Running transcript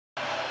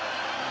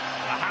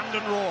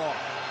Hampden roar.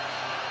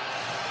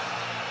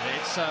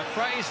 It's a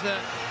phrase that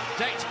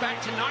dates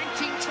back to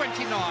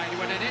 1929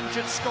 when an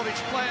injured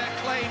Scottish player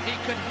claimed he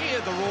could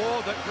hear the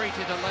roar that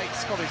greeted a late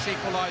Scottish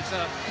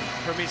equaliser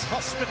from his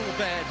hospital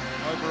bed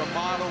over a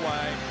mile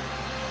away.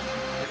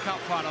 The cup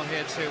final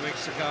here 2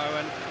 weeks ago,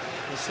 and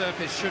the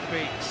surface should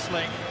be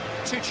slick.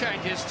 Two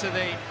changes to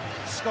the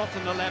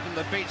Scotland 11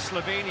 that beat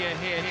Slovenia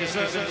here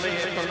deservedly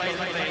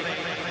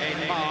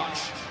in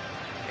March.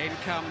 In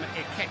come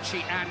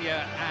Ikechi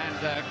Anya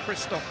and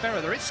Christoph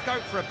Berra. There is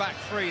scope for a back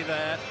three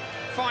there.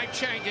 5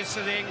 changes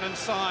to the England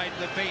side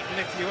that beat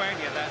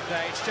Lithuania that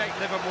day. It's Jake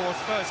Livermore's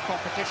first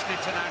competition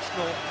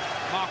international,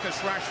 Marcus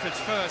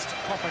Rashford's first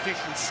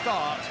competition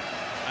start,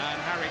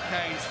 and Harry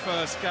Kane's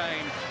first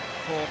game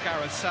for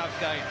Gareth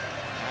Southgate,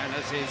 and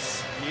as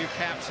his new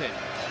captain.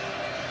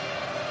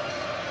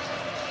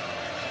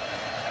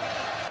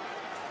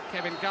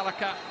 Kevin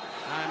Gallagher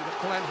and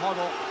Glenn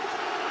Hoddle.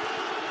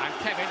 And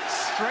Kevin,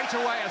 straight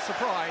away a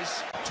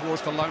surprise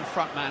towards the lone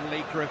frontman,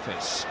 Lee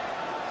Griffiths.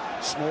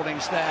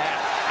 Smalling's there,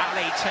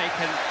 Ali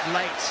taken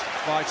late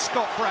by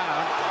Scott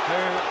Brown,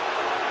 who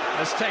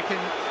has taken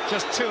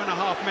just 2.5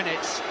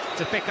 minutes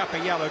to pick up a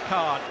yellow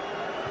card.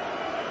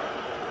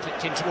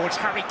 Flicked in towards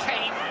Harry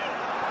Kane,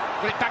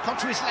 got it back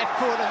onto his left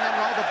foot and then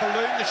rather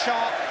ballooned the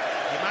shot.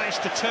 He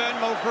managed to turn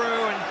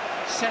Mulgrew and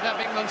set up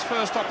England's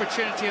first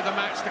opportunity of the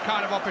match, the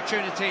kind of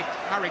opportunity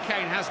Harry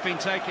Kane has been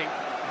taking.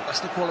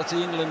 That's the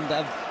quality England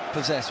have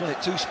possessed, wasn't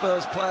it? Two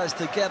Spurs players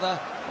together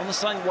on the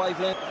same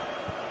wavelength.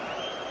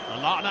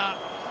 Lallana.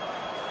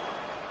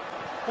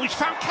 Oh, he's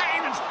found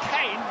Kane, and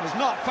Kane has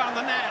not found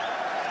the net.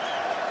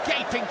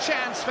 Gaping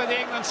chance for the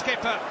England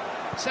skipper.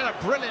 Set up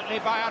brilliantly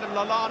by Adam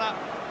Lallana,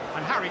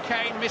 and Harry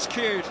Kane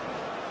miscued.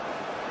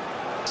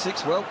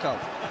 6 World Cup.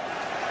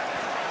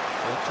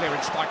 Well,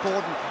 clearance by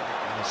Gordon.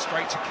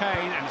 Straight to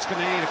Kane, and it's going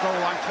to need a goal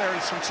line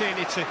clearance from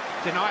Tierney to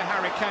deny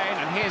Harry Kane.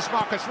 And here's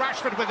Marcus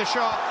Rashford with a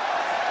shot,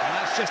 and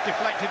that's just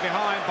deflected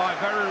behind by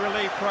very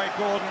relieved Craig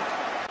Gordon.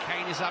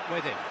 Kane is up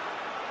with him.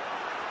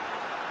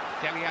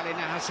 Dele Alli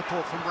now has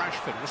support from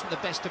Rashford. Wasn't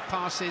the best of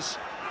passes.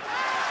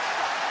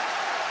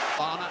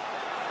 Barner.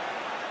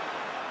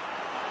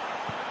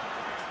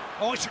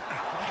 Oh, it's a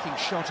cracking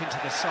shot into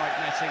the side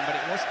netting, but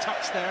it was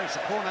touched there. It's a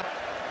corner.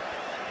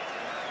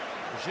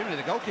 Presumably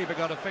the goalkeeper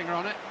got a finger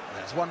on it.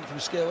 That's wonderful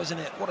skill, isn't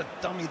it? What a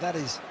dummy that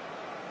is.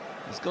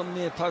 He's gone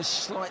near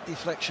post, slight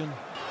deflection.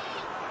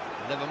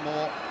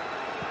 Livermore.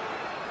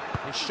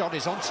 His shot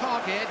is on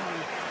target,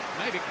 and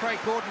maybe Craig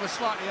Gordon was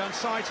slightly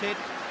unsighted.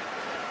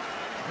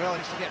 Well,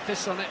 to get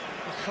fists on it.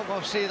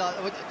 I'll say that.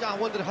 I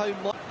wonder how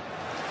much.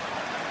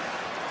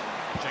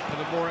 Jake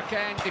Livermore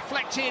again,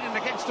 deflected and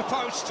against the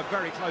post.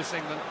 Very close,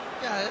 England.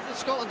 Yeah,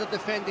 Scotland are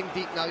defending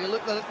deep now. You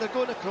look, they're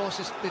going across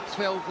the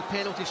 12, the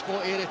penalty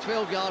spot area,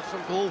 12 yards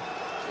from goal.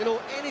 You know,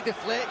 any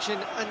deflection,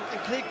 and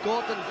Craig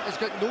Gordon has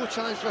got no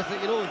chance with it.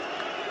 You know,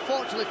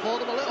 fortunately for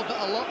them, a little bit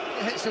of luck.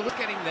 It hits the.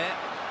 Getting there.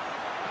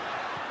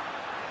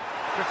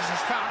 Griffiths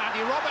has found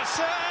Andy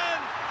Robertson.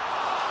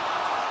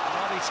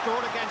 Well, he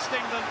scored against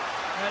England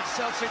at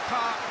Celtic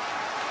Park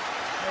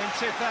in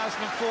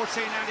 2014,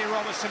 Andy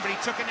Robertson, but he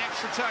took an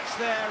extra touch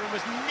there and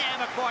was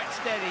never quite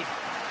steady.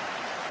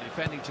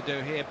 Defending to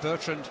do here,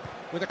 Bertrand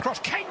with a cross,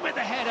 Kane with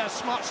the header,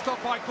 smart stop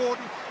by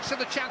Gordon, so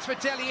the chance for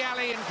Dele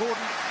Alli, and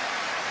Gordon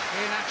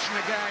in action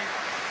again.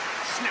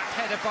 Snap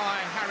header by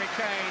Harry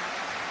Kane,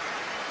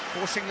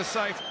 forcing the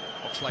save.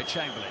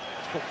 Oxlade-Chamberlain,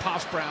 it's called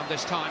past Brown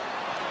this time.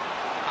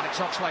 Alex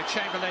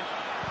Oxlade-Chamberlain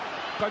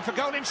going for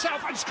goal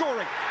himself and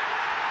scoring.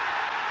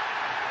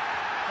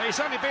 He's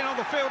only been on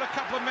the field a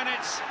couple of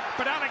minutes,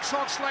 but Alex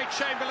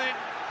Oxlade-Chamberlain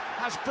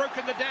has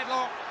broken the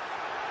deadlock,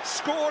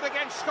 scored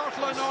against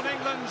Scotland on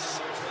England's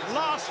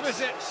last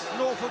visit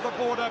north of the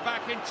border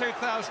back in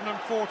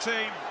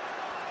 2014.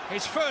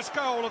 His first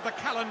goal of the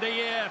calendar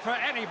year for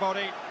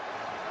anybody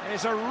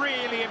is a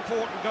really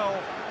important goal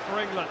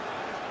for England.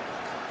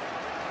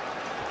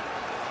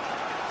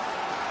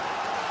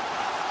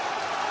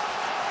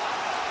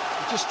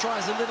 He just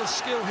tries a little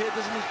skill here,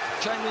 doesn't he?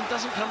 Chamberlain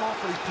doesn't come off,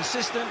 but he's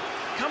persistent.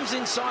 Comes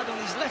inside on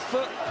his left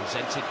foot.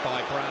 Presented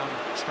by Brown,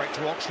 straight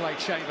to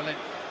Oxlade-Chamberlain.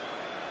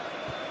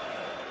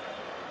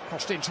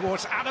 Crossed in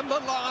towards Adam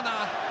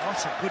Lallana.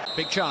 What a good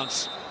big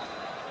chance.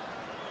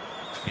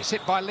 It's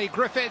hit by Lee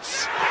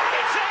Griffiths. And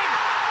it's in!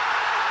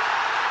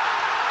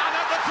 And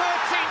at the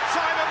 13th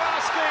time of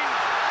asking,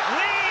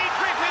 Lee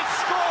Griffiths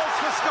scores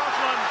for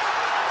Scotland.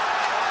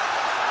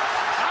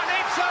 And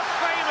it's a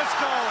famous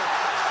goal.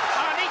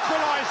 An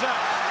equaliser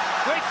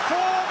with 4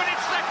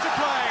 minutes left to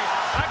play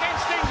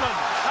against England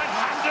at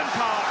Hampden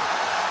Park.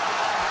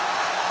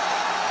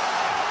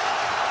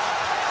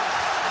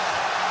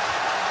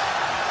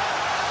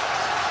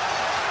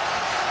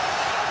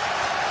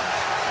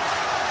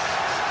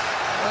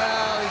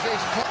 Well,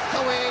 he's plucked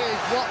away.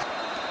 What?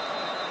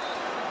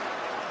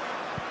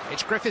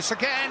 It's Griffiths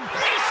again.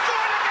 He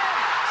scored again!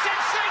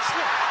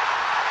 Sensational!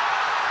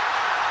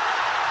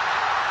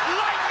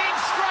 Lightning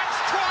strikes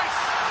twice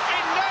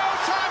in no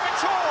time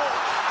at all.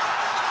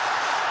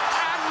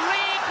 And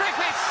Lee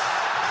Griffiths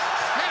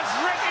has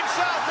rigged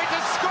himself into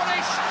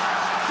Scottish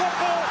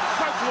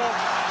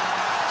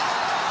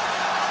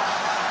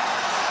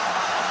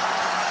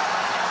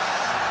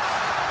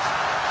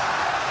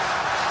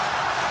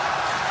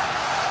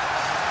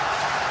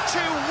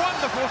two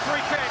wonderful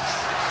free kicks.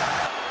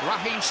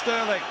 Raheem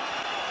Sterling.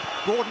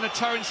 Gordon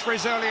atones for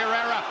his earlier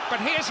error, but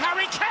here's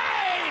Harry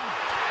Kane!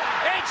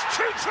 It's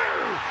 2-2!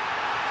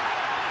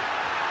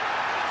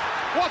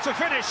 What a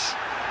finish!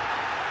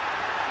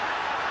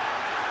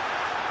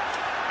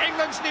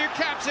 England's new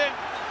captain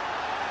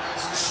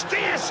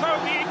steers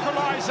home the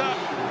equaliser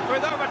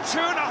with over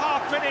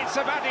 2.5 minutes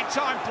of added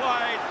time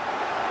played.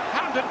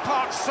 Hampden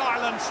Park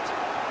silenced.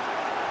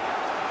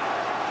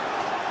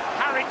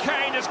 Harry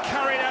Kane has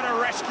carried out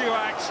a rescue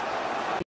act.